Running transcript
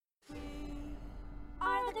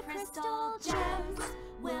crystal gems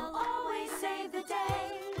will always save the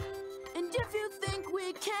day. And if you think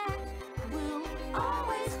we can, we'll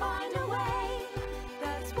always find a way.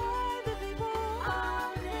 That's why the people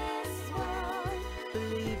of this world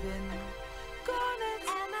believe in garnet,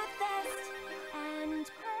 amethyst, and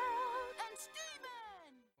pearl, and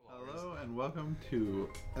Steven. Hello and welcome to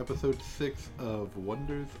episode 6 of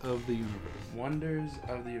Wonders of the Universe. Wonders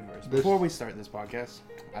of the Universe. Before we start this podcast,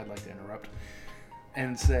 I'd like to interrupt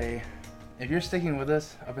and say, if you're sticking with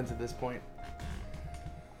us up until this point,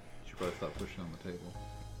 You should probably stop pushing on the table.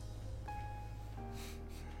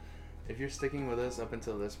 if you're sticking with us up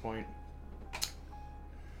until this point,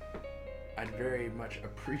 I'd very much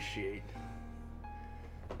appreciate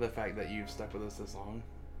the fact that you've stuck with us this long.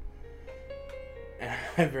 And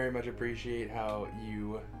I very much appreciate how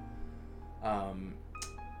you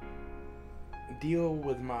deal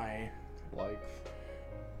with my Likes.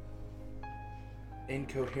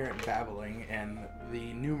 incoherent babbling and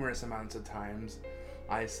the numerous amounts of times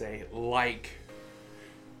I say like,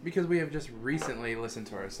 because we have just recently listened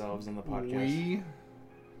to ourselves on the podcast.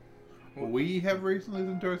 We have recently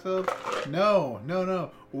listened to ourselves? No.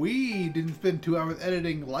 We didn't spend 2 hours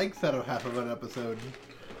editing likes out of half of an episode.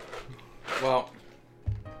 Well,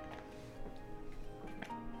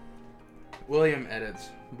 William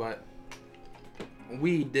edits, but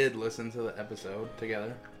we did listen to the episode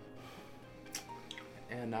together.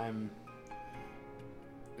 And I'm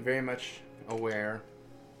very much aware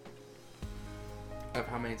of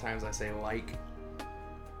how many times I say like,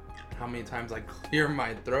 how many times I clear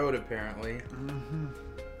my throat apparently. Mm-hmm.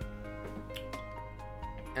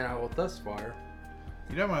 And I will thus far.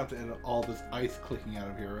 You know I'm going to have to edit all this ice clicking out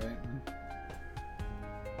of here, right?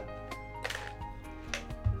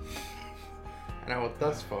 And I will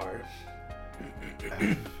thus far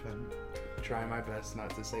try my best not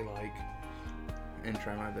to say like, and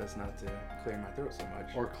try my best not to clear my throat so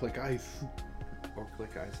much. Or click ice. Or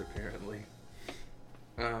click ice, apparently.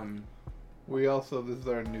 This is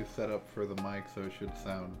our new setup for the mic, so it should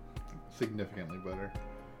sound significantly better.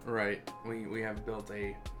 Right. We have built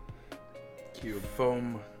a Cube.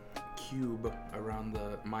 foam cube around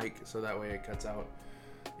the mic, so that way it cuts out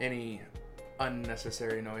any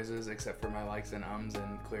unnecessary noises except for my likes and ums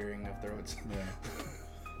and clearing of throats.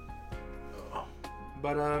 Yeah.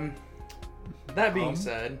 But that being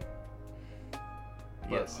said,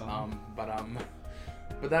 But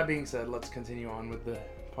that being said, let's continue on with the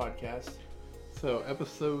podcast. So,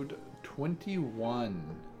 episode 21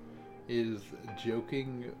 is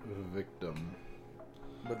Joking Victim.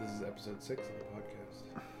 But this is episode 6 of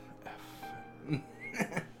the podcast.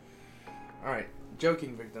 Alright,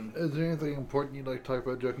 Joking Victim. Is there anything important you'd like to talk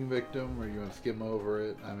about Joking Victim, or you want to skim over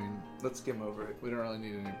it? I mean, Let's skim over it. we don't really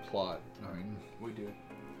need any plot. We do.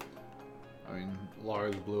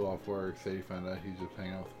 Lars blew off work, Sadie found out he's just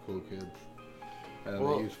hanging out with the cool kids. And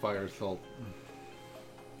Well- they use fire assault.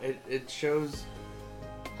 It shows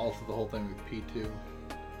Also, the whole thing with P2.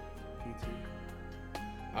 P2.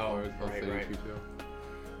 Oh, Lars calls right, Sadie right.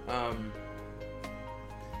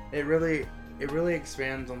 P2. It really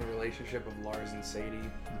expands on the relationship of Lars and Sadie.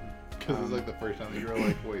 Because it's like the first time that you were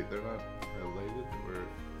like, wait, they're not related? Or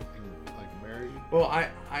like married? Well, I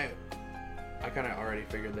kind of already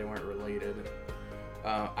figured they weren't related.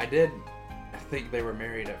 I think they were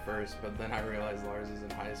married at first, but then I realized Lars is in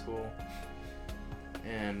high school.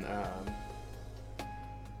 And,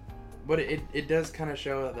 but it does kind of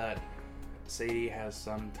show that Sadie has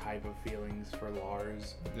some type of feelings for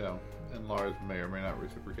Lars. Yeah, and Lars may or may not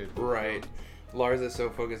reciprocate. Right. Lars is so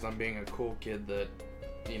focused on being a cool kid that,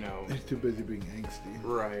 He's too busy being angsty.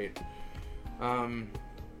 Right.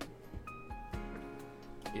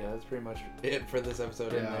 Yeah, that's pretty much it for this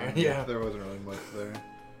episode in there. Yeah. There wasn't really much there.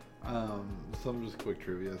 Some just quick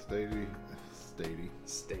trivia. Sadie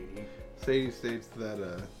states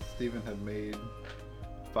that Steven had made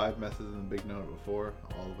 5 messes in the big note before,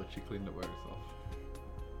 all of which she cleaned up by herself.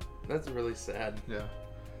 That's really sad. Yeah.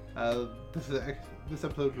 This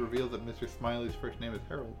episode reveals that Mr. Smiley's first name is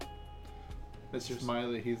Harold. Mr.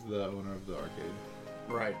 Smiley, he's the owner of the arcade.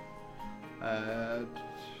 Right.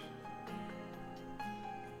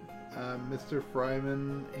 Mr.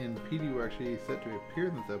 Fryman and Petey were actually set to appear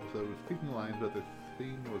in this episode with speaking lines, but the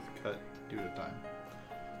scene was cut due to time.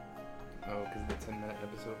 Oh, because the 10-minute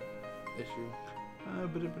episode issue.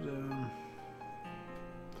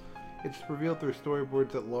 It's revealed through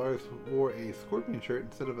storyboards that Lars wore a scorpion shirt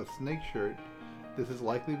instead of a snake shirt. This is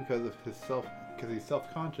likely because he's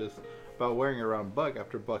self-conscious about wearing it around Buck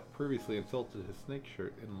after Buck previously insulted his snake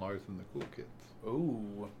shirt in Lars and the Cool Kids.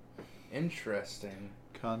 Ooh, interesting.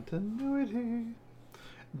 Continuity.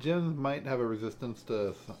 Gyms might have a resistance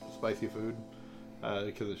to spicy food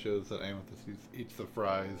because it shows that Amethyst eats the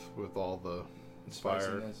fries with all the fire.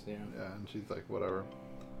 Spiciness, yeah. Yeah, and she's like, whatever.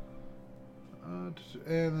 And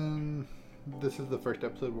then this is the first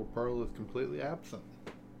episode where Pearl is completely absent.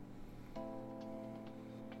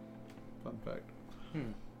 Fun fact.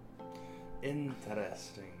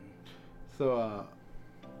 Interesting. So,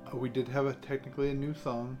 we did have technically a new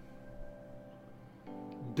song.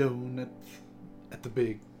 Donuts at the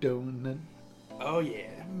big donut. Oh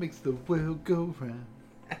yeah. Makes the world go round.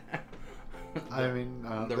 I mean,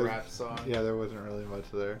 The rap song. Yeah, there wasn't really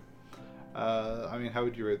much there. I mean, how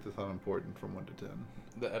would you rate this on important from 1 to 10?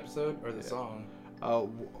 The episode or the song? We're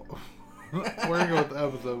gonna go with the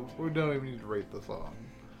episode. We don't even need to rate the song.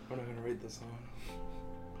 We're not gonna rate the song.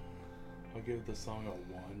 I'll give the song a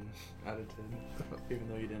 1 out of 10, even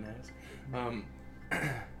though you didn't ask.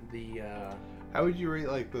 How would you rate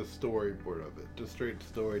like the storyboard of it? Just straight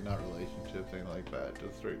story, not relationships, anything like that.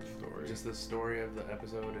 Just straight story. Just the story of the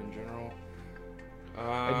episode in general.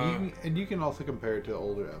 And you can also compare it to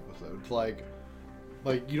older episodes. Like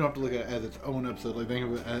you don't have to look at it as its own episode. Like think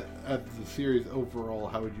of it as the series overall.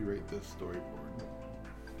 How would you rate this storyboard?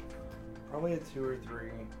 Probably a 2 or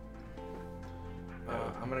 3.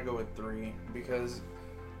 I'm gonna go with 3 because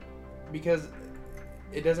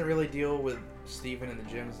it doesn't really deal with Steven and the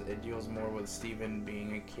gyms. It deals more with Steven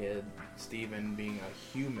being a kid, Steven being a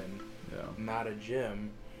human, not a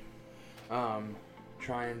gym.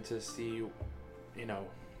 Trying to see,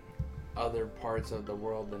 other parts of the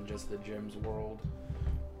world than just the gym's world,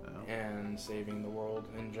 and saving the world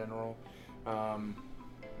in general.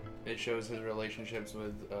 It shows his relationships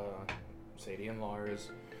with Sadie and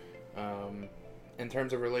Lars. In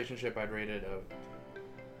terms of relationship, I'd rate it a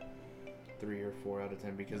 3 or 4 out of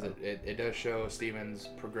 10 because it does show Steven's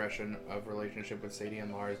progression of relationship with Sadie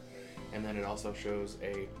and Lars, and then it also shows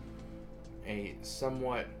a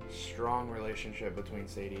somewhat strong relationship between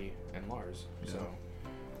Sadie and Lars. Yeah. So,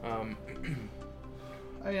 I mean,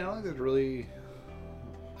 I don't think there's really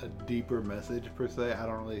a deeper message per se. I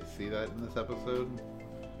don't really see that in this episode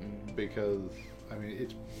because, I mean,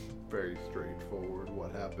 it's very straightforward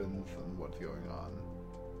what happens and what's going on.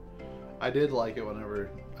 I did like it whenever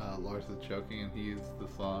Lars is choking and he used the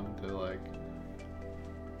song to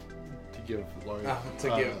give Lars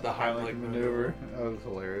give the Heimlich maneuver. That was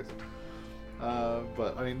hilarious.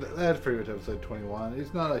 But I mean, that's pretty much episode 21.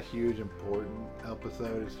 It's not a huge important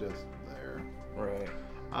episode. It's just there. Right.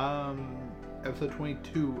 Episode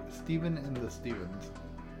 22, Steven and the Stevens.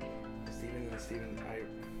 Steven and the Stevens. I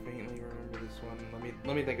faintly remember this one.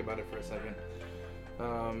 Let me think about it for a second.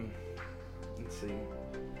 Let's see.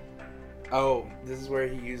 Oh, this is where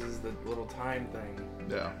he uses the little time thing.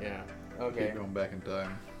 Yeah. Yeah. Okay. Keep going back in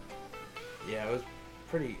time. Yeah, it's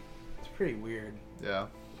pretty weird. Yeah.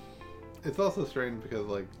 It's also strange because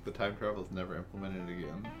the time travel is never implemented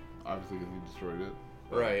again. Obviously because he destroyed it.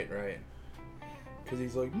 But... Right. Because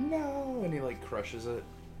he's like, no, and he crushes it.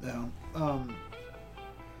 Yeah.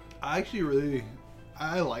 I actually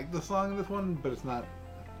I like the song in this one, but it's not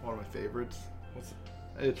one of my favorites. What's it?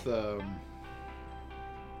 It's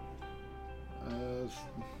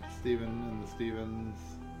Steven and the Stevens.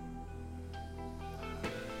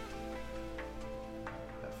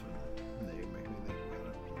 Now you make me think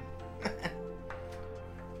about it.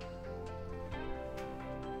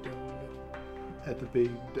 At the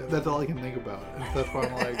big. That's all I can think about. That's why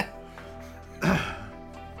I'm like.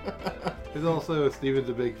 There's also Steven's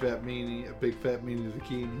a big fat meanie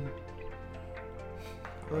zucchini.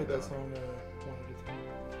 I like that song 1 at a time.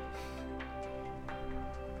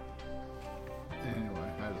 Anyway,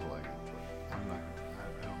 I just like it, but I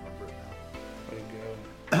don't remember it now. Let it go.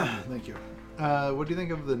 Thank you. What do you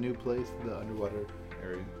think of the new place, the underwater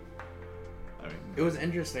area? I mean, It was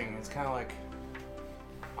interesting. It's kind of like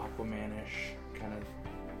Aquaman-ish kind of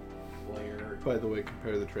layer. by the way,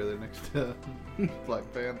 compare the trailer next to Black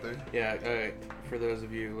Panther. Yeah, for those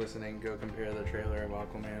of you listening, go compare the trailer of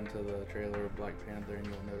Aquaman to the trailer of Black Panther, and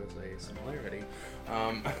you'll notice a similarity.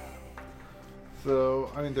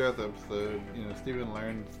 So, I mean, throughout the episode, Steven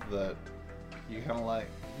learns that you kind of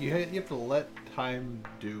you have to let time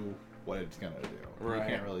do what it's gonna do. Right.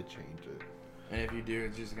 You can't really change it. And if you do,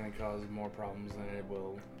 it's just going to cause more problems than it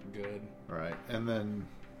will good. Right. And then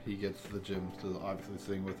he gets the gyms to obviously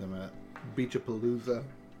sing with him at Beachapalooza.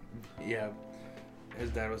 Yeah, his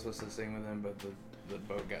dad was supposed to sing with him, but the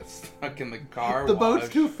boat got stuck in the car. The boat's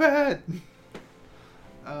too fat!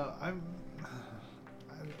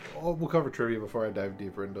 We'll cover trivia before I dive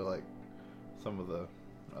deeper into some of the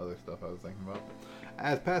other stuff I was thinking about.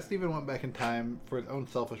 As past Steven went back in time for his own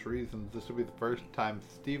selfish reasons, this will be the first time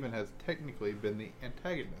Steven has technically been the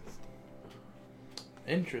antagonist.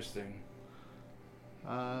 Interesting.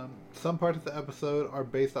 Some parts of the episode are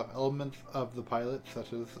based off elements of the pilot,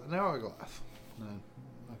 such as an hourglass.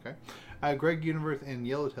 Okay. Greg Universe and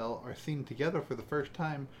Yellowtail are seen together for the first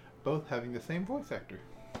time, both having the same voice actor.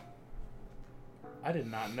 I did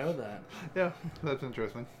not know that. Yeah, that's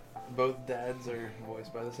interesting. Both dads are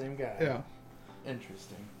voiced by the same guy. Yeah.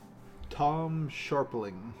 Interesting. Tom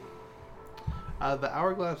Sharpling. The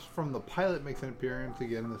hourglass from the pilot makes an appearance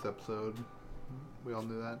again in this episode. We all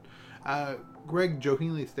knew that. Greg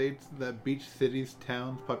jokingly states that Beach City's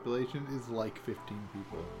town's population is like 15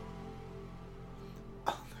 people.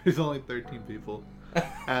 There's only 13 people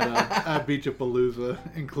at Beach-a-Palooza,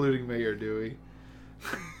 including Mayor Dewey.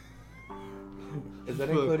 Is that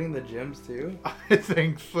including the gyms too? I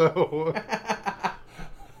think so.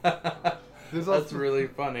 That's really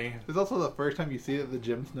funny. It's also the first time you see that the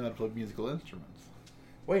gyms know how to play musical instruments.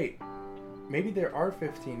 Wait, maybe there are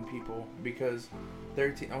 15 people because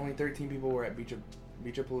only 13 people were at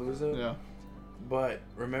Beach-a-Palooza. Yeah. But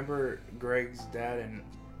remember, Greg's dad and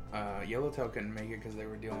Yellowtail couldn't make it because they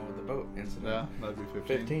were dealing with the boat incident. Yeah, that'd be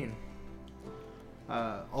 15. 15.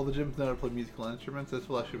 All the gyms know how to play musical instruments. This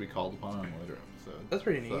will actually be called upon in a later episode. That's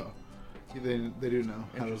pretty neat. So, they do know.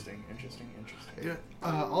 Interesting. Yeah.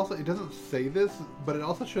 Also, it doesn't say this, but it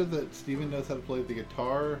also shows that Steven knows how to play the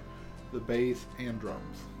guitar, the bass, and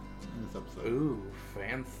drums in this episode. Ooh,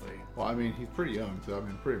 fancy. Well, I mean, he's pretty young, so I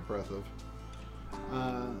mean, pretty impressive.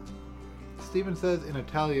 Steven says in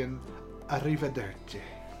Italian, "Arrivederci."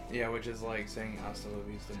 Yeah, which is like saying "hasta la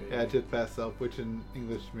vista, baby." Yeah, just past self, which in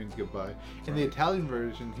English means goodbye. In the Italian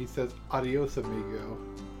version, he says "Adios, amigo,"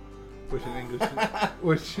 which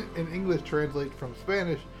in English translates from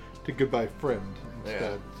Spanish to "goodbye, friend"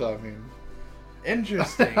 instead. Yeah. So I mean,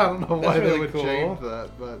 Interesting. I don't know why really they would cool. change that,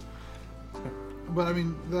 but I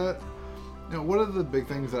mean that. You know, one of the big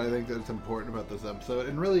things that I think that's important about this episode,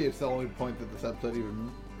 and really it's the only point that this episode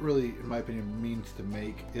even really, in my opinion, means to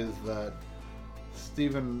make, is that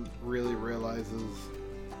Steven really realizes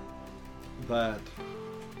that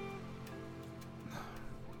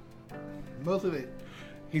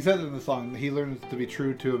he says it in the song, he learns to be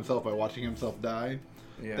true to himself by watching himself die.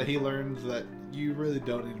 Yeah. That he learns that you really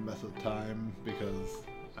don't need to mess with time because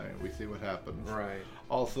we see what happens. Right.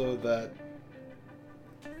 Also that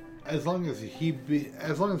as long as he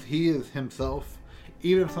is himself,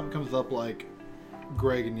 even if something comes up like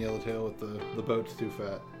Greg and Yellowtail with the boat's too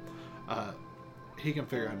fat, he can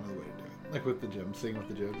figure out another way to do it. Like with the gym, singing with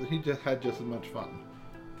the gym, that he just had just as much fun.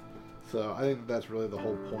 So I think that's really the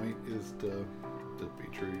whole point, is to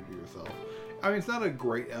be true to yourself. I mean, it's not a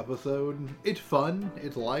great episode. It's fun,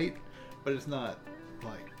 it's light, but it's not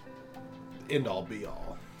like end all be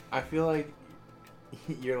all. I feel like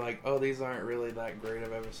you're like, oh, these aren't really that great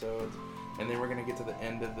of episodes, and then we're gonna get to the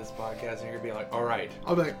end of this podcast, and you're gonna be like, all right.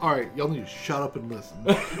 I'll be like, all right, y'all need to shut up and listen.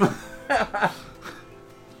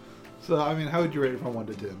 So, I mean, how would you rate it from 1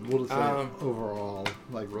 to 10? We'll just say overall,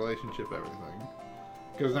 like, relationship, everything.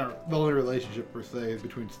 Because the only relationship, per se, is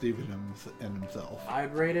between Steven and himself.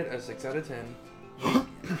 I'd rate it a 6 out of 10.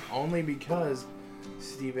 Only because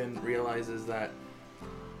Steven realizes that,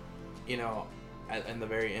 you know, in the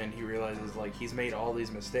very end, he realizes, like, he's made all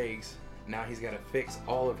these mistakes. Now he's got to fix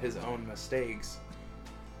all of his own mistakes.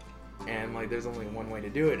 And, like, there's only one way to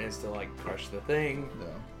do it, and it's to, like, crush the thing.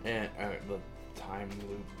 No. And the time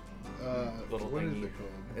loop. Little what thingy. is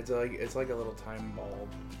it called? It's like a little time ball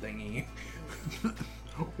thingy.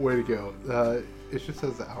 Way to go. It just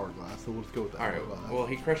says the hourglass, so we'll just go with the Alright, hourglass. well,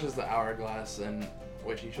 he crushes the hourglass, and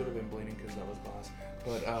which he should have been bleeding because that was glass.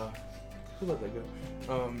 But, we'll let that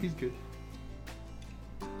go. He's good.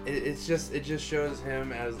 It just shows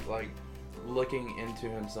him as, like, looking into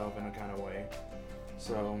himself in a kind of way.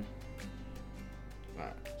 So,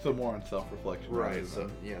 So more on self-reflection. right, so,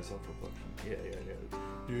 yeah, self-reflection. Yeah,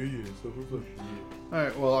 self-reflection. Yeah.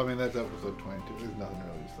 Alright, well, I mean, that's episode 22. There's nothing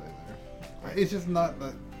really to say there. It's just not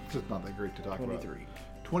that great to talk 23.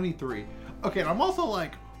 about. 23. Okay, and I'm also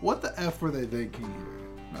like, what the F were they thinking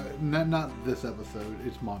here? Not this episode,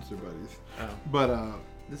 it's Monster Buddies. Oh. But,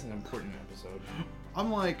 This is an important episode.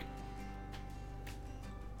 I'm like,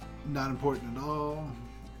 not important at all.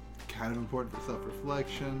 Kind of important for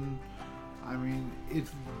self-reflection. I mean,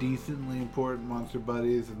 it's decently important, Monster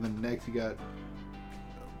Buddies, and then next you got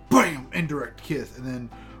BAM! Indirect Kiss, and then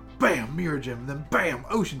BAM! Mirror Gym, and then BAM!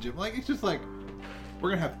 Ocean Gym. Like, it's just like, we're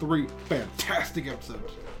gonna have 3 fantastic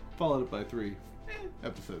episodes, followed up by 3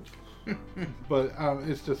 episodes. But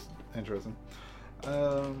it's just interesting.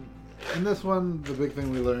 In this one, the big thing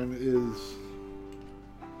we learn is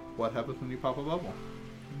What happens when you pop a bubble?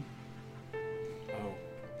 Oh,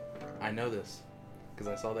 I know this because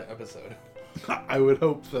I saw that episode. I would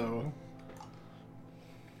hope so.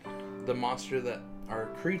 The monster or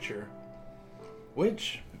creature,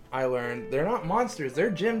 which I learned they're not monsters,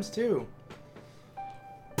 they're gyms too.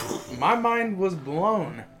 My mind was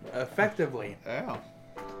blown, effectively. Yeah.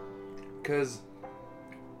 Because,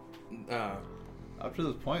 up to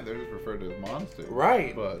this point, they're just referred to as monsters.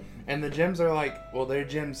 right. But And the gyms are like, well, they're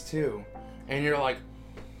gyms too. And you're like,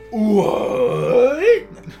 what?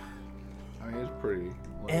 I mean, it's pretty.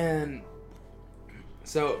 And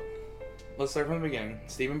so, let's start from the beginning.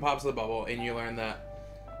 Steven pops the bubble, and you learn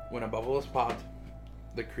that when a bubble is popped,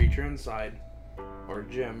 the creature inside, or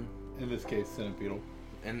gym, In this case, Centipedal.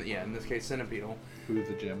 and yeah, in this case, Centipedal, Who's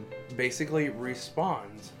a gym? basically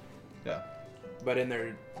respawns, Yeah. but in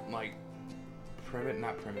their like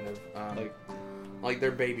not primitive, like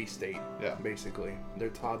their baby state, Yeah. basically their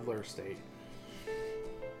toddler state.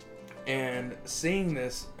 And seeing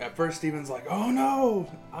this, at first Steven's like, "Oh no,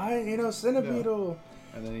 Centipedal,"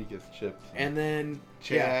 And then he gets chips. and then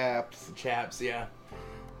chaps, yeah,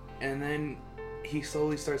 and then he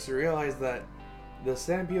slowly starts to realize that the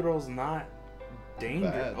Centipedal's not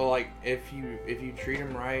dangerous. Bad. Well, like if you treat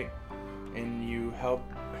him right and you help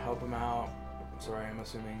him out. Sorry, I'm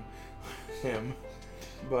assuming him,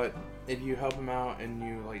 but if you help him out and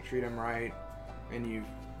you like treat him right and you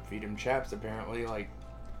feed him chaps, apparently, like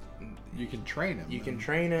You can train him. you can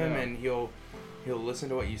train him Yeah. and he'll listen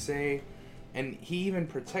to what you say, and he even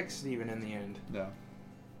protects Steven in the end. Yeah.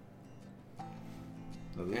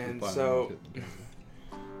 No, this is And fun. so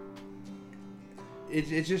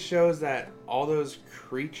it just shows that all those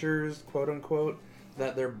creatures, quote unquote,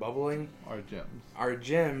 that they're bubbling Our gems. are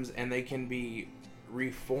gems, and they can be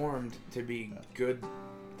reformed to be good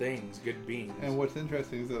things, good beings. And what's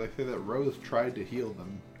interesting is that they say that Rose tried to heal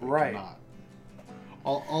them. But Right. Not.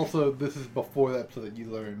 Also, this is before that, so that you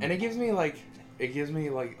learn. And it gives me like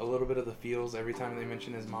a little bit of the feels every time they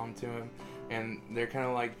mention his mom to him, and they're kind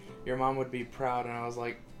of like, "Your mom would be proud," and I was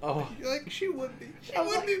like, "Oh." You're like, she would be. She I was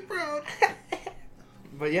would like- be proud.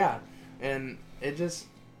 But yeah, and it just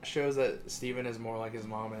shows that Steven is more like his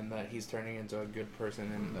mom and that he's turning into a good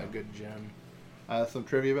person and a good gem. Some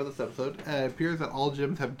trivia about this episode. It appears that all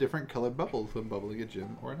gems have different colored bubbles when bubbling a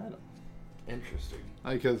gem or an item. Interesting.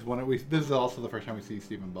 Because this is also the first time we see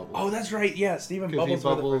Steven bubble. Oh, that's right. Yeah, Steven Because he bubbles for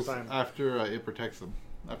the bubbles first time. after it protects him.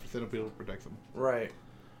 After Centipedal protects him. Right.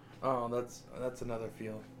 Oh, that's another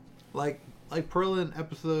feel. Like Pearl in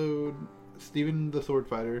episode Steven the Sword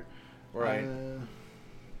Fighter. Right.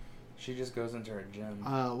 She just goes into her gym.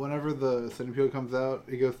 Whenever the Centipedal comes out,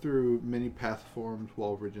 it goes through many path forms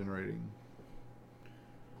while regenerating.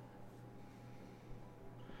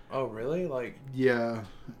 Oh, really? Like, Yeah.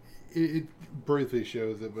 It briefly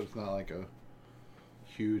shows it, but it's not like a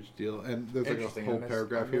huge deal. And there's like a interesting. whole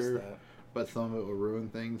paragraph I missed here, that. but some of it will ruin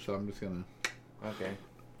things, so I'm just gonna... Okay.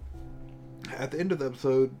 At the end of the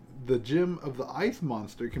episode, the gem of the ice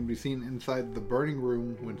monster can be seen inside the burning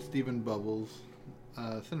room when Steven bubbles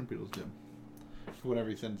Centipedal's gem. Whenever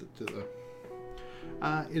he sends it to the...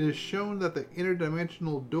 it is shown that the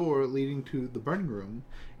interdimensional door leading to the burning room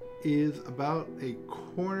is about a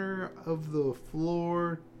corner of the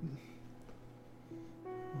floor.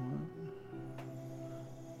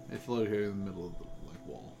 It's located here in the middle of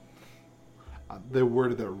the wall. They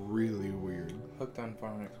worded that really weird. Hooked on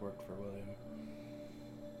Phonics worked for William.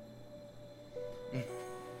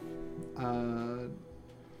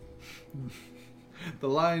 The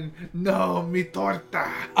line "No, mi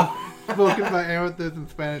torta," spoken by Amethyst in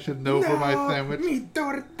Spanish, is "No for my sandwich." Mi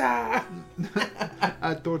torta!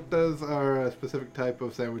 Tortas are a specific type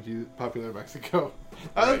of sandwich popular in Mexico.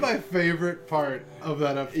 That was my favorite part of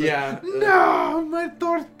that episode. Yeah. No, my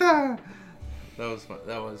torta.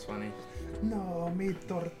 That was funny. No, mi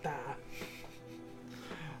torta.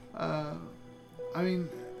 I mean,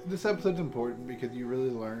 this episode's important because you really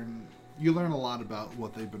learn a lot about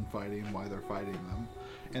what they've been fighting and why they're fighting them,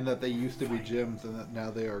 and that they used to be gems and that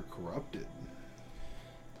now they are corrupted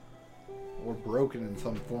or broken in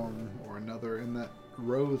some form or another, and that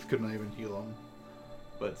Rose could not even heal them,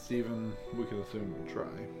 but Steven, we can assume, will try.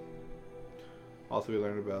 Also, we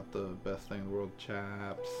learned about the best thing in the world,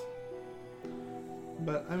 chaps.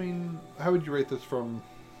 But I mean, how would you rate this from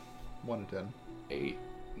 1 to 10? 8.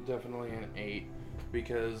 Definitely an 8.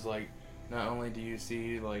 Because, like, not only do you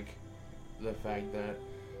see, like, the fact that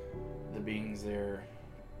the beings they're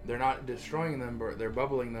not destroying them, but they're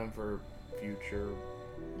bubbling them for future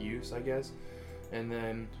use, I guess. And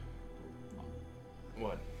then,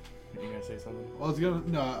 what? You gonna say something? What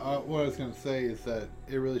I was gonna say is that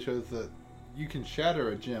it really shows that you can shatter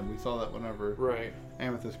a gem. We saw that whenever Right.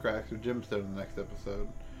 Amethyst cracks a gemstone in the next episode.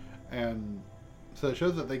 And so it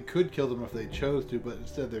shows that they could kill them if they chose to, but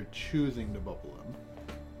instead they're choosing to bubble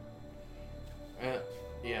them.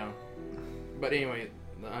 Yeah. But anyway,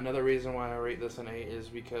 another reason why I rate this an 8 is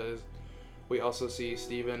because we also see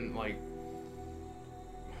Steven, like...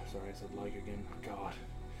 Sorry, I said like again. God.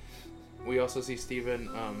 We also see Steven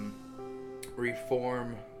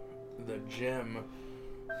reform the gem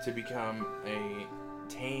to become a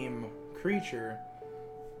tame creature.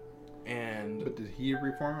 And... But did he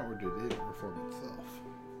reform it, or did it reform itself?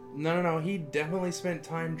 No. He definitely spent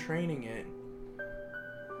time training it.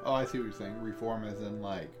 Oh, I see what you're saying. Reform as in,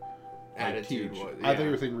 like Attitude. teach. Was, I thought you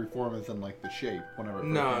were saying reform as in, like, the shape. Whenever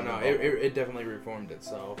it definitely reformed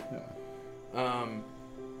itself. Yeah.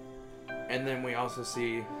 And then we also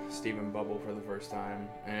see Steven bubble for the first time,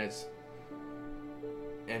 and it's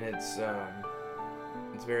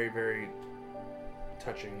very, very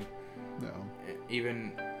touching. No.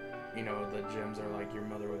 Even, you know, the gems are like, your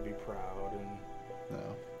mother would be proud, and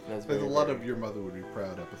No. that's There's very, a lot very... of Your Mother Would Be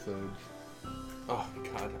Proud episodes. Oh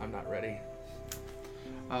God, I'm not ready.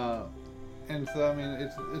 And so, I mean,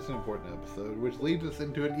 it's an important episode, which leads us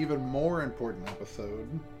into an even more important episode,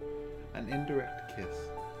 an indirect kiss.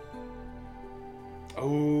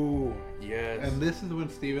 Oh yes. And this is when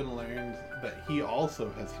Steven learns that he also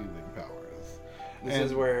has healing powers. This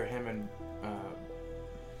is where him and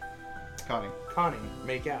Connie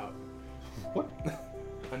make out. What?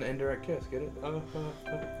 An indirect kiss, get it?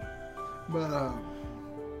 But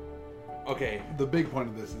Okay. the big point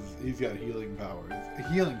of this is he's got healing powers,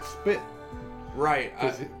 a healing spit. Right.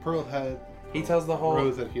 Because Pearl had. He tells the whole.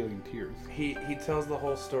 Rose had healing tears. He tells the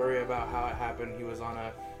whole story about how it happened. He was on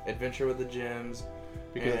a adventure with the gems.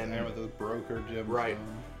 Because and, Amethyst broke her gemstone. Right.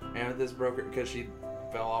 Amethyst broke her because she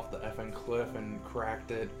fell off the effing cliff and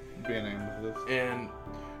cracked it. Being Amethyst. And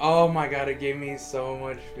oh my God, it gave me so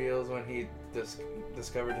much feels when he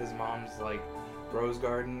discovered his mom's like rose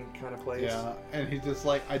garden kind of place. Yeah, and he's just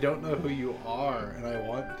like, I don't know who you are, and I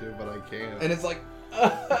want to, but I can't. And it's like,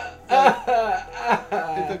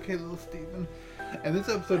 it's okay, little Steven. And this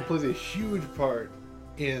episode plays a huge part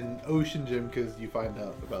in Ocean Gym because you find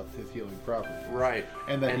out about his healing properties. Right.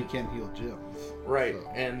 And that he can heal gems. Right. So.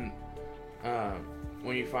 And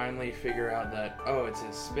when you finally figure out that, oh, it's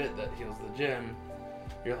his spit that heals the gem,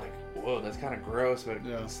 you're like, whoa, that's kind of gross, but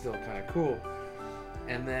it's still kind of cool.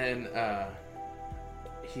 And then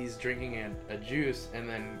he's drinking a juice, and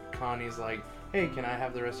then Connie's like, hey, can I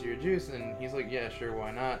have the rest of your juice? And he's like, yeah, sure,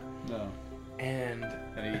 why not? No. And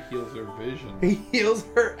he heals her vision. He heals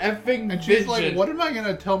her effing and she's vision. like, what am I going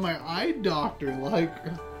to tell my eye doctor? Like,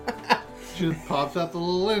 she just pops out the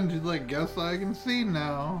little lens. She's like, guess I can see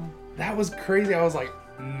now. That was crazy. I was like,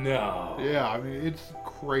 no. Yeah, I mean, it's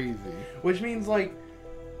crazy. Which means, like,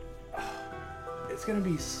 it's going to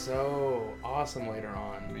be so awesome later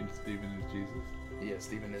on. I mean, Steven is Jesus. Yeah,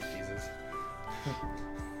 Steven is Jesus.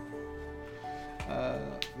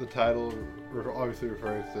 The title obviously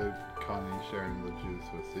refers to Connie sharing the juice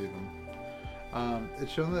with Steven.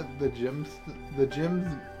 It's shown that the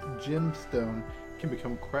gemstone can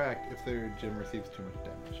become cracked if their gem receives too much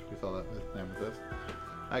damage. We saw that with Amethyst.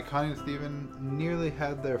 Connie and Steven nearly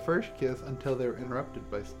had their first kiss until they were interrupted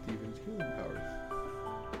by Steven's healing powers,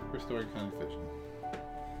 restoring Connie's vision.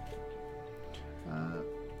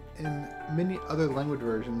 In many other language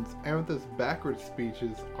versions, Amethyst's backwards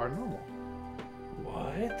speeches are normal.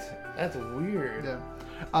 What? That's weird. Yeah.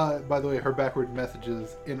 By the way, her backward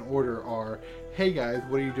messages in order are, hey guys,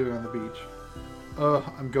 what are you doing on the beach?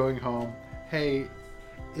 I'm going home. Hey,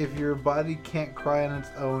 if your body can't cry on its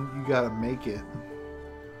own, you gotta make it.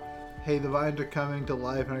 Hey, the vines are coming to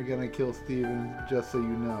life and are gonna kill Steven, just so you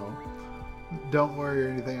know. Don't worry or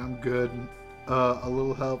anything, I'm good. A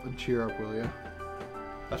little help and cheer up, will ya?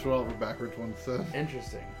 That's what all of her backwards ones said.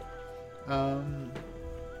 Interesting.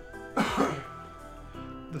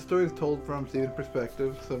 The story is told from Steven's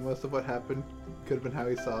perspective, so most of what happened could have been how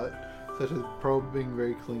he saw it, such as Pearl being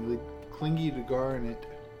very clingy to Garnet.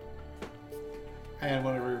 And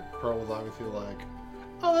whenever Pearl was obviously like,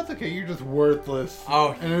 oh, that's okay, you're just worthless.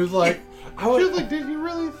 Oh, and it was like, she was like, did you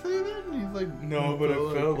really say that? And he's like, no, but it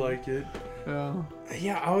felt like it. Yeah.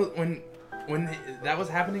 Yeah, I was when that was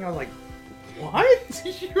happening, I was like, what?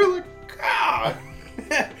 You were like, God.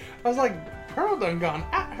 I was like, Pearl done gone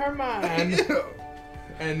at her mind.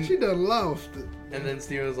 And she done lost it. And then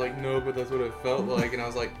Steven was like, no, but that's what it felt like. And I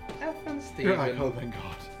was like, effing Steven. You're like, oh, thank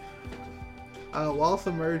God. While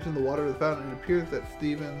submerged in the water of the fountain, it appears that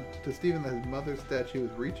Steven that his mother's statue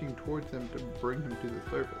is reaching towards him to bring him to the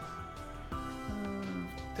surface.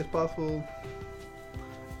 It's possible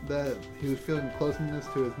that he was feeling closeness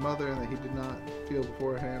to his mother and that he did not feel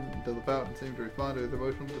beforehand until the fountain seemed to respond to his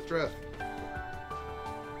emotional distress.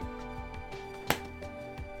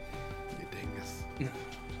 You dingus.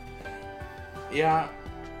 Yeah,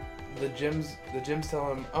 the gyms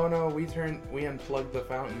tell him, "Oh no, we unplugged the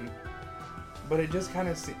fountain." But it just kind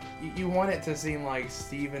of you want it to seem like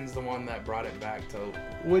Steven's the one that brought it back to.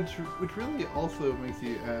 Which really also makes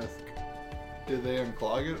you ask, did they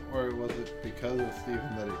unclog it, or was it because of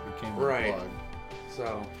Steven that it became right. unclogged?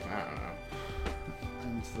 So I don't know.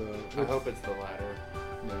 And so I hope it's the latter.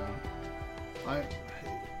 Yeah.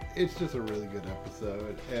 It's just a really good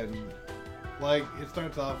episode, and like it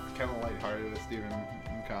starts off kind of lighthearted with Steven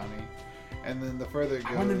and Connie, and then the further it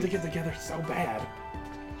goes, I want them to get together so bad.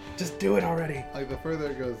 Just do it already. Like the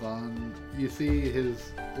further it goes on, you see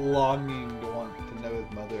his longing to want to know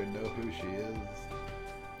his mother and know who she is.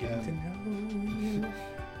 Getting to know you.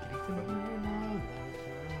 Getting to know your mother.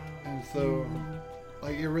 And so,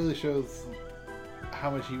 like, it really shows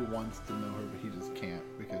how much he wants to know her, but he just can't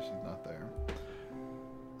because she's not there.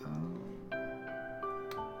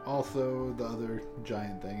 Also, the other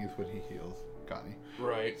giant thing is when he heals Connie.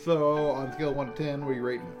 Right. So, on a scale of 1 to 10, what are you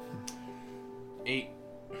rating it? 8.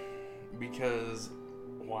 Because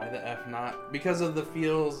why the F not? Because of the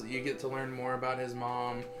feels, you get to learn more about his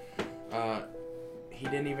mom. He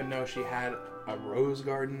didn't even know she had a rose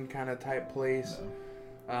garden kind of type place.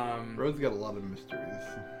 No. Rose got a lot of mysteries.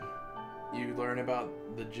 You learn about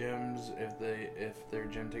the gyms. If their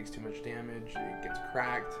gym takes too much damage, it gets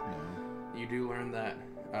cracked. No. You do learn that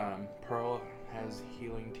Pearl has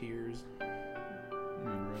healing tears. You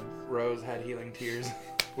mean Rose? Rose had healing tears.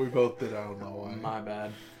 We both did. I don't know why. My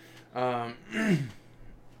bad.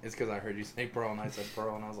 It's because I heard you say Pearl and I said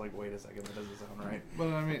Pearl and I was like, wait a second, that doesn't sound right. But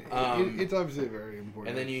I mean, it's obviously very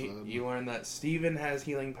important. And then you learn that Steven has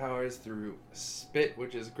healing powers through spit,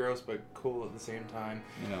 which is gross but cool at the same time.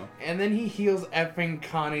 Yeah. And then he heals effing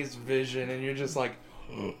Connie's vision, and you're just like,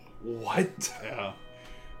 what? Yeah.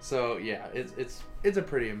 So yeah, it's a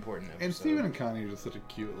pretty important episode. And Steven and Connie are just such a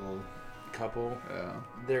cute little couple. Yeah.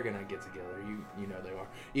 They're gonna get together. You know they are.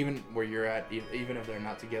 Even where you're at, even if they're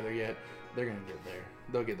not together yet, they're gonna get there.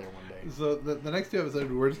 They'll get there one day. So the next 2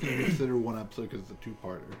 episodes, we're just gonna consider one episode because it's a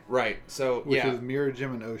 2-parter. Right. So which is Mirror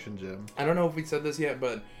Gym and Ocean Gym. I don't know if we said this yet,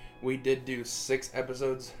 but we did do 6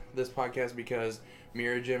 episodes this podcast because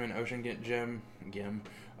Mirror Gym and Ocean Gym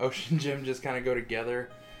just kind of go together.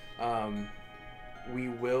 We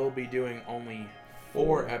will be doing only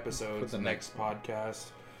 4 episodes next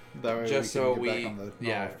podcast. That way just we so can we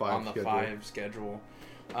get back on the 5 schedule.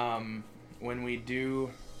 When we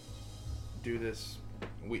do this,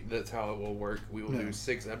 that's how it will work. We will do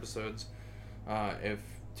 6 episodes if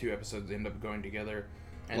 2 episodes end up going together,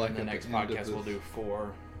 and like then the next podcast we'll do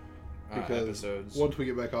 4 episodes. Once we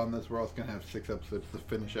get back on this, we're also gonna have 6 episodes to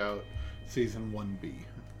finish out season 1B.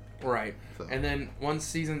 Right. So. And then once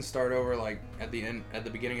seasons start over, like at the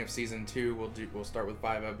beginning of season 2, we'll start with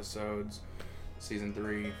 5 episodes. Season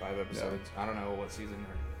 3, 5 episodes. Yeah. I don't know what season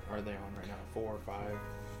are they on right now. 4 or 5?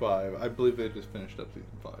 5. I believe they just finished up season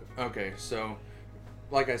 5. Okay, so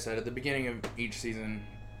like I said, at the beginning of each season,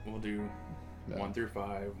 we'll do 1 through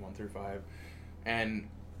 5, 1 through 5, and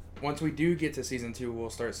once we do get to season 2, we'll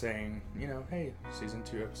start saying, hey, season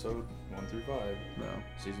 2 episode 1 through 5. No.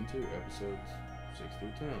 Season 2 episodes 6 through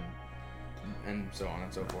 10, and so on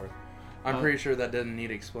and so forth. I'm pretty sure that doesn't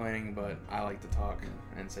need explaining, but I like to talk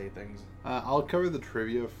and say things. I'll cover the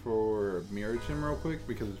trivia for Mirror Gym real quick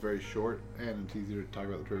because it's very short and it's easier to talk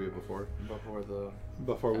about the trivia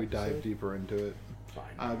before we dive deeper into it.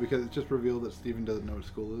 Fine. Because it's just revealed that Steven doesn't know what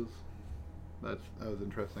school is. That was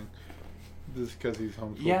interesting. Just because he's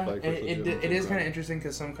homeschooled. Yeah, it is kind of interesting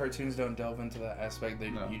because some cartoons don't delve into that aspect.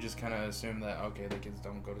 You just kind of assume that, okay, the kids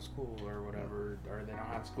don't go to school or whatever, or they don't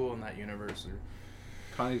have school in that universe. Or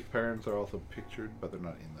Connie's parents are also pictured, but they're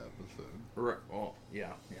not in the episode. Right. Well,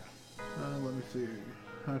 yeah. Let me see.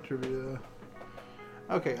 Trivia.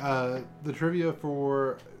 Okay, the trivia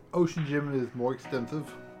for Ocean Gym is more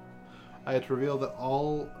extensive. It's revealed that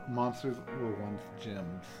all monsters were once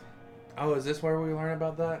gyms. Oh, is this where we learn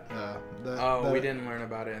about that? Yeah. We didn't learn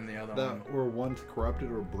about it in the other one. That were once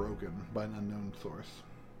corrupted or broken by an unknown source.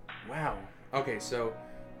 Wow. Okay, so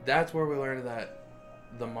that's where we learned that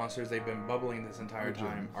the monsters they've been bubbling this entire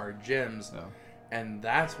time are gyms, and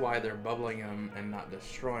that's why they're bubbling them and not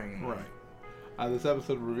destroying them. Right. This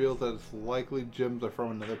episode reveals that it's likely gyms are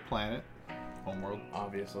from another planet, Homeworld.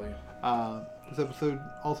 Obviously. This episode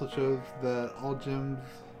also shows that all gyms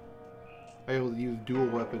are able to use dual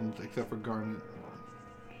weapons except for Garnet.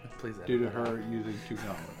 Please. Due to her using 2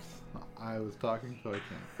 gauntlets. I was talking, so I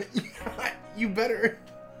can't. You better.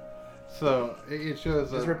 So it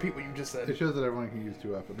shows. Just repeat what you just said. It shows that everyone can use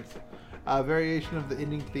 2 weapons. A variation of the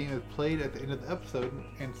ending theme is played at the end of the episode,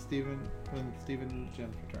 and when Steven and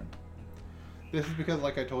Jim return. This is because,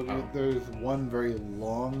 like I told you, there's one very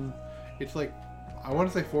long. It's like, I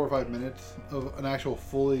want to say 4 or 5 minutes of an actual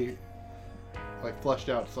fully, like, fleshed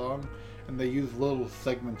out song, and they use little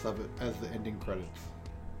segments of it as the ending credits.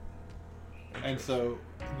 And so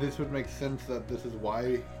this would make sense that this is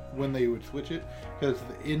why when they would switch it, because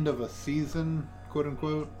it's the end of a season, quote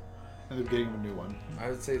unquote, and they're getting a new one. I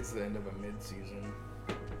would say it's the end of a mid-season.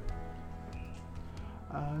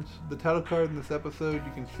 The title card in this episode,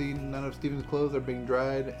 you can see none of Steven's clothes are being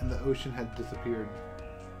dried, and the ocean had disappeared,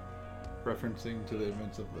 referencing to the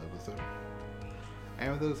events of the episode.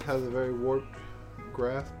 Amethyst has a very warped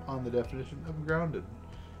grasp on the definition of grounded,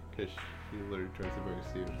 because she literally tries to bury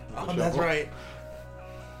Steven. Oh, that's right.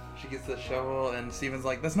 She gets the shovel, and Steven's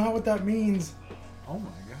like, "That's not what that means." Oh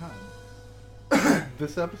my god.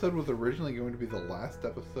 This episode was originally going to be the last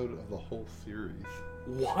episode of the whole series.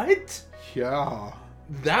 What? Yeah.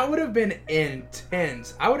 That would have been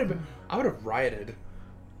intense. I would have rioted.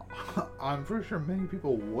 I'm pretty sure many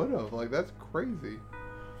people would have. Like, that's crazy.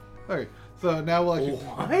 Okay, so now we'll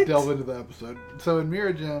actually delve into the episode. So in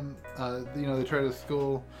Mirror Gym, they try to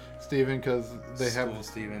school Steven because they have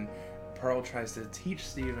Steven. Pearl tries to teach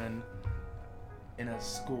Steven in a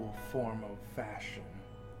school form of fashion.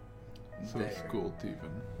 So school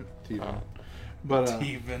Steven. But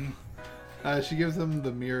Steven. She gives him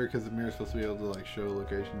the mirror because the mirror's supposed to be able to like show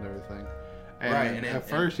location and everything. And right, and at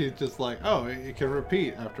first he's just like, oh, it can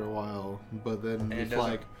repeat after a while, but then it's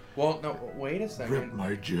like, well, no, wait a second. Rip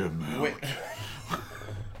my gym out.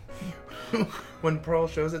 When Pearl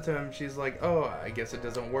shows it to him, she's like, oh, I guess it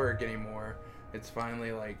doesn't work anymore. It's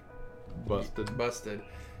finally like busted.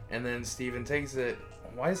 And then Steven takes it.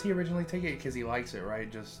 Why does he originally take it? Because he likes it,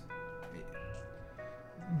 right? Just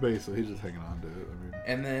basically, he's just hanging on to it. I mean,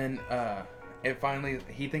 and then it finally,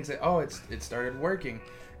 he thinks that, it started working,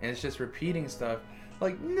 and it's just repeating stuff.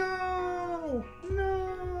 Like, no.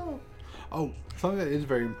 Oh, something that is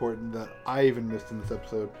very important that I even missed in this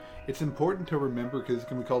episode. It's important to remember, because it's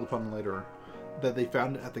going to be called upon later, that they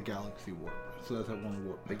found it at the Galaxy Warp. So that's at one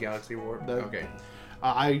warp. The Galaxy Warp? Okay.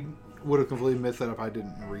 I would have completely missed that if I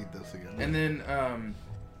didn't read this again. And then,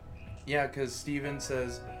 because Steven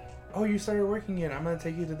says, oh, you started working again. I'm going to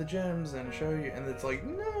take you to the gyms and show you. And it's like,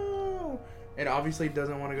 no. It obviously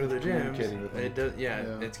doesn't want to go to the gyms. It does. Yeah,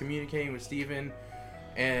 it's communicating with Steven.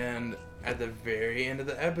 And at the very end of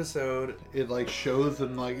the episode, it like shows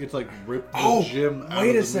them like it's like ripped the gym out.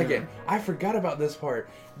 Wait a second. I forgot about this part.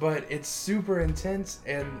 But it's super intense,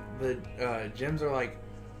 and the gyms are like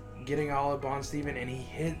getting all up on Steven, and he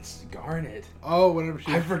hits Garnet. Oh, whenever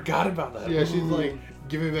I forgot about that. Yeah, she's like,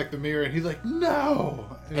 give me back the mirror, and he's like, no!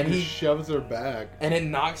 And he shoves her back. And it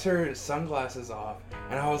knocks her sunglasses off.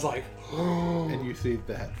 And I was like, oh. And you see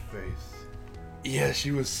that face. Yeah,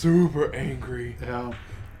 she was super angry. Yeah.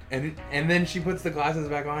 And then she puts the glasses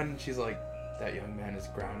back on, and she's like, that young man is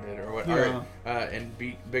grounded, or what? Yeah. Or, in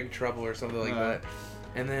big trouble, or something like that.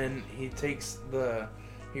 And then he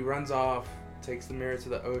runs off, takes the mirror to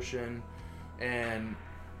the ocean, and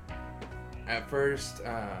at first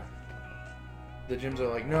the gyms are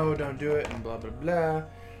like, no, don't do it, and blah blah blah,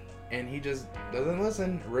 and he just doesn't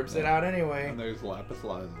listen, rips it out anyway. And there's Lapis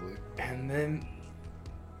Lazuli, and then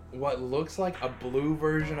what looks like a blue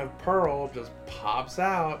version of Pearl just pops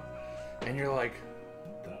out, and you're like,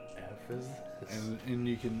 the F is this?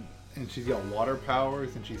 And she's got water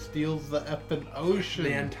powers, and she steals the effing ocean.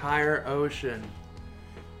 The entire ocean.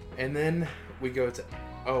 And then we go to...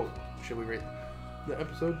 Oh, should we rate the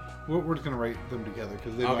episode? We're just going to rate them together.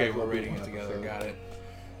 Cause they okay, we're rating it together. Got it.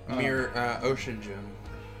 Mirror, Ocean Gym.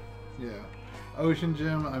 Yeah. Ocean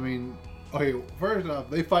Gym, I mean... Okay, first off,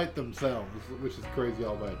 they fight themselves, which is crazy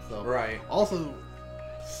all by itself. Right. Also,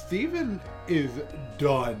 Steven is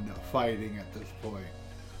done fighting at this point.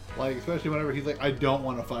 Like, especially whenever he's like, I don't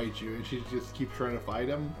want to fight you, and she just keeps trying to fight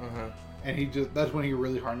him. And that's when he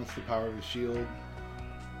really harnessed the power of his shield.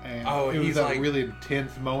 And it was that really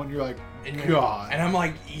intense moment. You're like, God. And I'm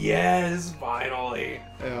like, yes, finally.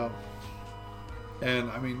 Yeah.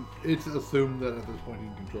 And, I mean, it's assumed that at this point he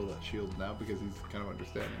can control that shield now because he's kind of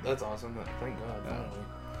understanding. That's awesome. Thank God, finally.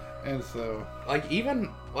 And so...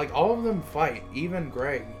 all of them fight. Even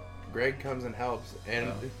Greg. Greg comes and helps. And...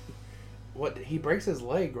 Yeah. He breaks his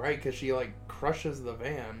leg, right? Because she, crushes the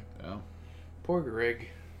van. Yeah. Poor Greg.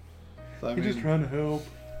 So, He's just trying to help.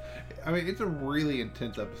 I mean, it's a really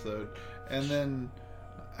intense episode. And then,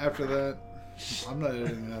 after that, I'm not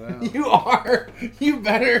editing that out. You are! You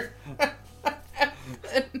better!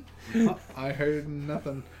 I heard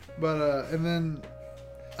nothing. But and then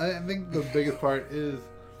I think the biggest part is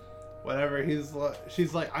whenever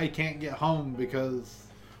she's like, I can't get home because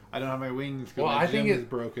I don't have my wings because my gym is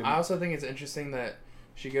broken. I also think it's interesting that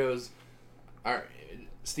she goes,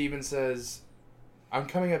 Steven says, I'm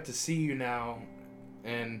coming up to see you now,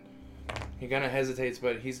 and he kind of hesitates,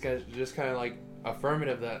 but he's just kind of like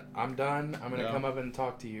affirmative that I'm done, I'm going to come up and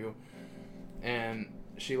talk to you. And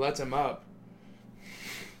she lets him up.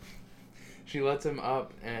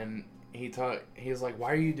 And he's like,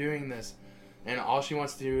 why are you doing this? And all she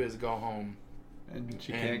wants to do is go home. And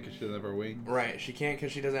she can't because she doesn't have her wings. Right, she can't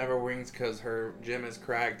because she doesn't have her wings because her gym is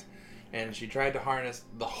cracked. And she tried to harness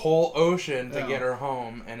the whole ocean to get her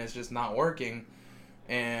home, and it's just not working.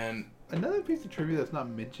 And another piece of trivia that's not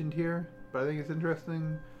mentioned here, but I think it's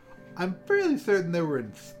interesting, I'm fairly certain they were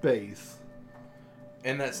in space.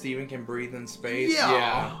 And that Steven can breathe in space?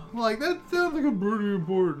 Yeah. Like, that sounds like a pretty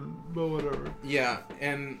important, but whatever. Yeah,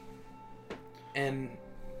 and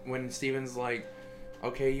when Steven's like,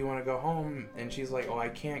 okay, you want to go home? And she's like, oh, I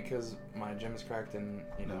can't because my gym is cracked and,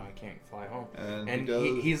 I can't fly home. And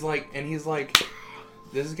he's like,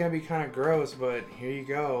 this is going to be kind of gross, but here you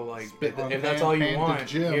go. Like, if that's all you want,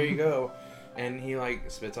 here you go. And he,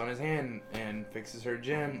 like, spits on his hand and fixes her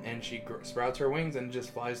gym, and she sprouts her wings and just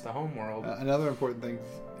flies to Homeworld. Another important thing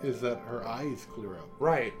is that her eyes clear up.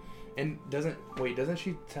 Right. And doesn't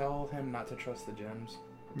she tell him not to trust the gems?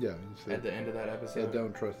 Yeah. At the end of that episode? Yeah,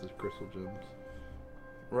 don't trust the crystal gems.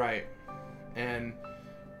 Right. And,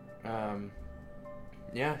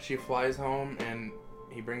 she flies home, and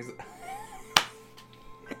he brings...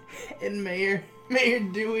 and Mayor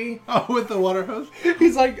Dewey. Oh, with the water hose?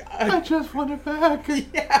 He's like, I just want it back.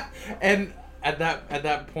 Yeah. And at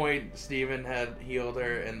that point, Steven had healed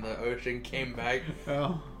her, and the ocean came back.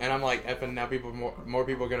 Oh. And I'm like, effing now more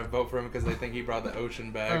people are going to vote for him because they think he brought the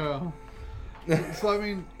ocean back. Oh. So, I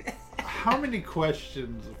mean, how many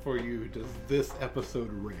questions for you does this episode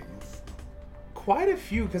raise? Quite a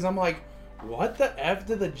few, because I'm like, what the F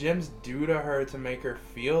did the gems do to her to make her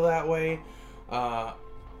feel that way?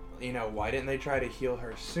 Why didn't they try to heal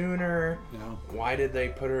her sooner? Yeah. Why did they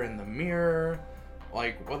put her in the mirror?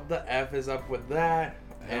 Like, what the F is up with that?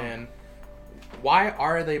 Yeah. And why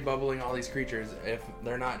are they bubbling all these creatures if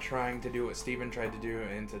they're not trying to do what Steven tried to do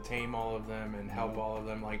and to tame all of them and help all of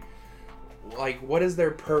them? Like, what is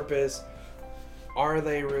their purpose? Are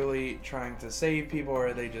they really trying to save people, or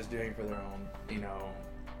are they just doing it for their own,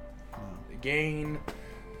 gain?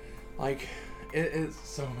 Like, it's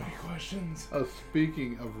so many questions. Oh,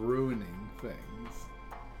 speaking of ruining things,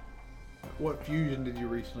 what fusion did you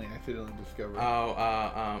recently accidentally discover?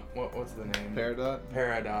 What's the name? Peridot?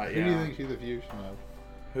 Peridot, yeah. Who do you think she's a fusion of?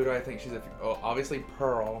 Who do I think she's obviously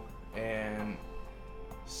Pearl and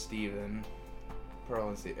Steven. Pearl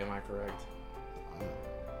and Steven, am I correct?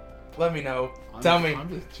 Let me know. Tell me. I'm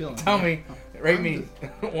just chilling. Tell me. Rate me.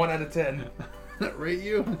 1 out of 10. Rate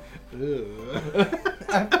you?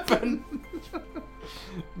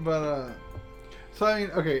 But, so I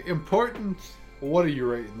mean, okay, importance, what are you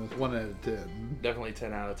rating this? 1 out of 10? Definitely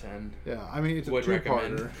 10 out of 10. Yeah, I mean, it's a Would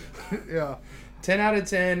two-parter. Yeah. 10 out of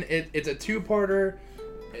 10. It's a two-parter.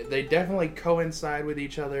 They definitely coincide with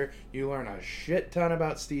each other. You learn a shit ton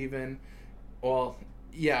about Steven. Well,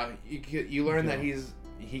 yeah, you learn that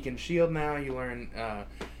he can shield now. You learn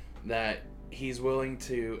that he's willing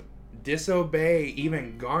to disobey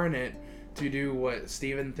even Garnet to do what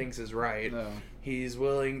Steven thinks is right. No. He's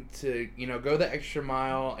willing to, go the extra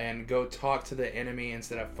mile and go talk to the enemy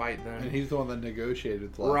instead of fight them. And he's the one that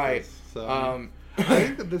negotiated Locus. Right. So, I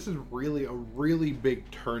think that this is really a really big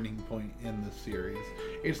turning point in the series.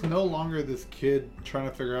 It's no longer this kid trying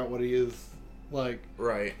to figure out what he is like.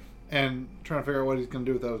 Right. And trying to figure out what he's going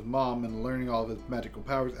to do without his mom and learning all of his magical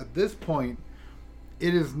powers. At this point,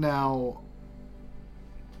 it is now...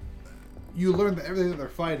 You learn that everything that they're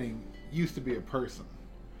fighting used to be a person.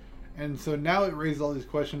 And so now it raises all these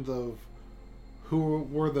questions of who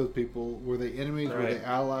were those people? Were they enemies? Right. Were they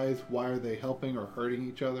allies? Why are they helping or hurting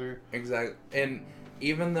each other? Exactly. And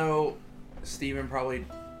even though Steven probably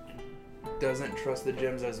doesn't trust the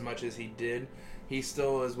gems as much as he did, he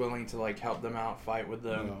still is willing to help them out, fight with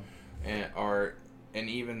them, and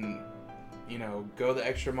even go the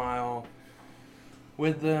extra mile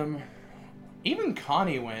with them. Even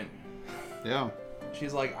Connie went. Yeah.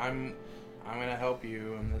 She's like, I'm gonna help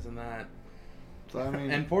you and this and that. So I mean,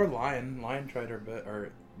 and poor Lion tried their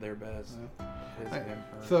best.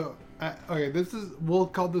 Yeah. Okay, we'll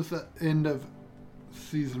call this the end of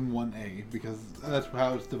season 1A because that's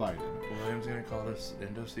how it's divided. William's gonna call this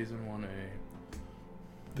end of season 1A.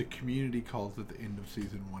 The community calls it the end of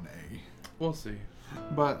season 1A. We'll see.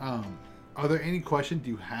 But Are there any questions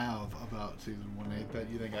you have about season 1-8 that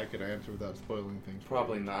you think I could answer without spoiling things?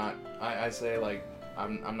 Probably not. I say, like,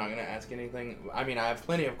 I'm not going to ask anything. I mean, I have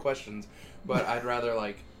plenty of questions, but I'd rather,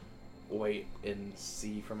 like, wait and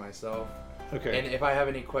see for myself. Okay. And if I have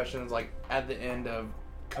any questions, like, at the end of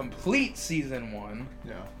complete season 1,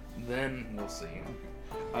 then we'll see.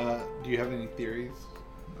 Do you have any theories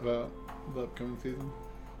about the upcoming season?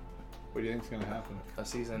 What do you think is going to happen? A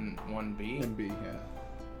season 1B? 1B, yeah.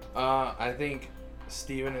 I think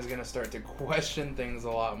Steven is going to start to question things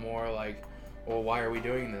a lot more, like, well, why are we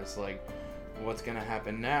doing this? Like, what's going to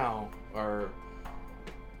happen now? Or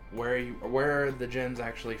where are the gems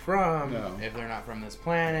actually from? No. If they're not from this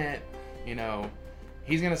planet? You know,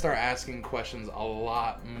 he's going to start asking questions a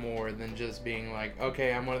lot more than just being like,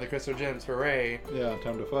 okay, I'm one of the crystal gems, hooray. Yeah,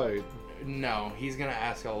 time to fight. No, he's going to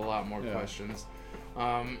ask a lot more questions.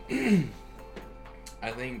 I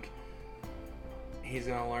think he's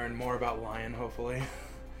going to learn more about Lion, hopefully.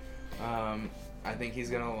 I think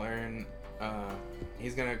he's going to learn,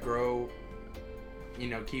 he's going to grow, you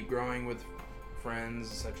know, keep growing with friends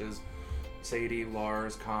such as Sadie,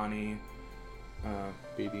 Lars, Connie,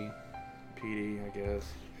 BD. Petey, I guess.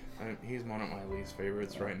 He's one of my least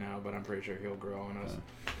favorites right now, but I'm pretty sure he'll grow on us.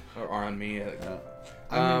 Or on me.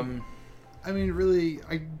 I mean, really,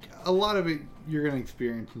 a lot of it you're going to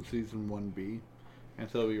experience in season 1B, and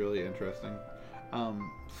so it'll be really interesting.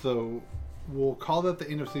 So we'll call that the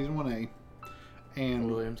end of season 1A. And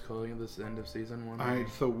William's calling this the end of season 1A. Alright,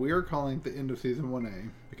 so we're calling it the end of season 1A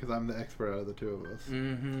because I'm the expert out of the two of us.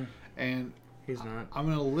 Mm-hmm. And he's not. I'm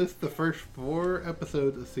going to list the first 4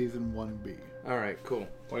 episodes of season 1B. Alright, cool.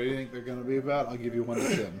 What do you think they're going to be about? I'll give you 1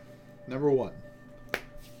 to 10. Number 1.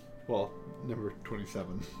 Well, number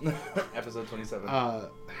 27. Episode 27.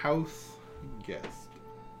 House Guest.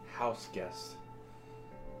 House Guest.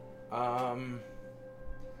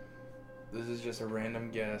 This is just a random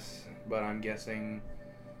guess, but I'm guessing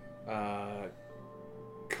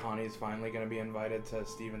Connie's finally going to be invited to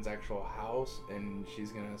Steven's actual house, and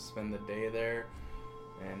she's going to spend the day there,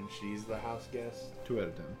 and she's the house guest. 2 out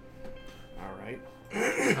of 10.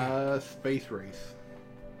 Alright. Space Race.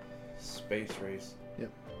 Space Race.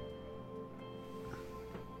 Yep.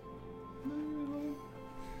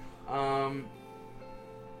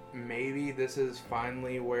 Maybe this is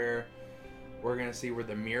finally where we're going to see where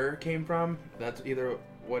the mirror came from. That's either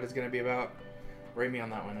what it's going to be about. Rate me on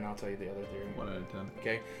that one, and I'll tell you the other theory. 1 out of 10.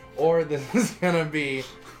 Okay? Or this is going to be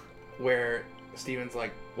where Steven's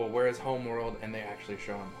like, well, where is Homeworld? And they actually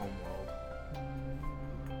show him Homeworld.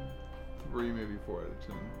 3, maybe 4 out of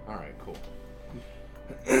 10. Alright, cool.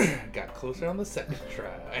 Got closer on the second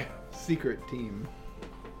try. Secret Team.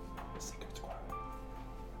 Secret Squad.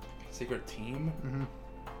 Secret Team? Mm-hmm.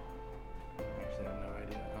 Actually, I have no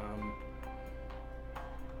idea.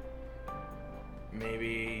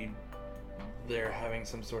 Maybe they're having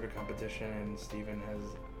some sort of competition and Steven has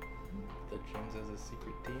the gems as a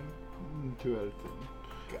secret team? 2 out of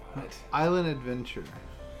 10. God. Island Adventure.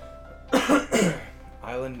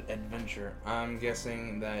 Island Adventure. I'm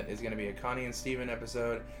guessing that it's going to be a Connie and Steven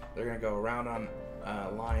episode. They're going to go around on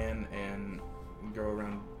Lion and go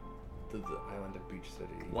around the island of Beach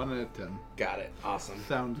City. 1 out of 10. Got it. Awesome.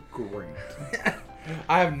 Sounds great.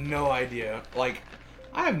 I have no idea. Like,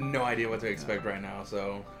 I have no idea what to expect right now,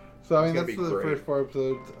 so... So, I mean, it's that's gonna the be great. first 4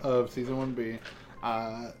 episodes of Season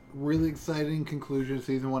 1B. Really exciting conclusion of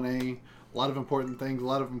Season 1A. A lot of important things, a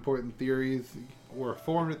lot of important theories were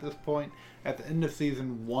formed at this point. At the end of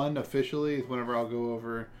Season 1, officially, is whenever I'll go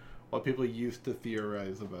over what people used to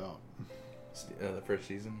theorize about. The first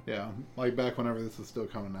season? Yeah, like back whenever this was still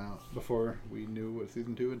coming out, before we knew what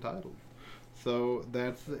Season 2 entitled. So,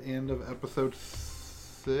 that's the end of Episode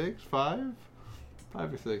 6? 5?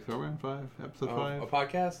 5 or 6? Are we on 5? Episode 5? A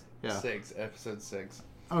podcast? Yeah. 6. Episode 6.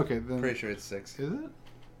 Okay, then. Pretty sure it's 6. Is it?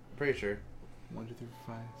 Pretty sure. 1, 2, 3,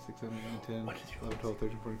 4, 5, 6, 7, 8, 9, 10, 1, 2, 3, 11, 12,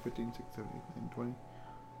 13, 14, 15, 16, 17, 18, 20,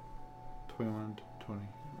 21, 20.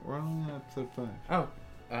 We're only on episode 5. Oh,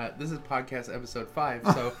 this is podcast episode 5,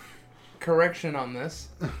 so correction on this.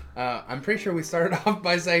 I'm pretty sure we started off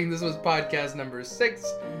by saying this was podcast number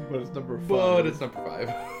 6, But it's number 5. but it's number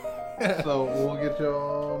 5. So we'll get you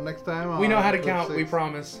all next time. We know on how to episode count, we 6.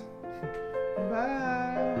 promise.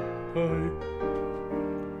 Bye. Bye.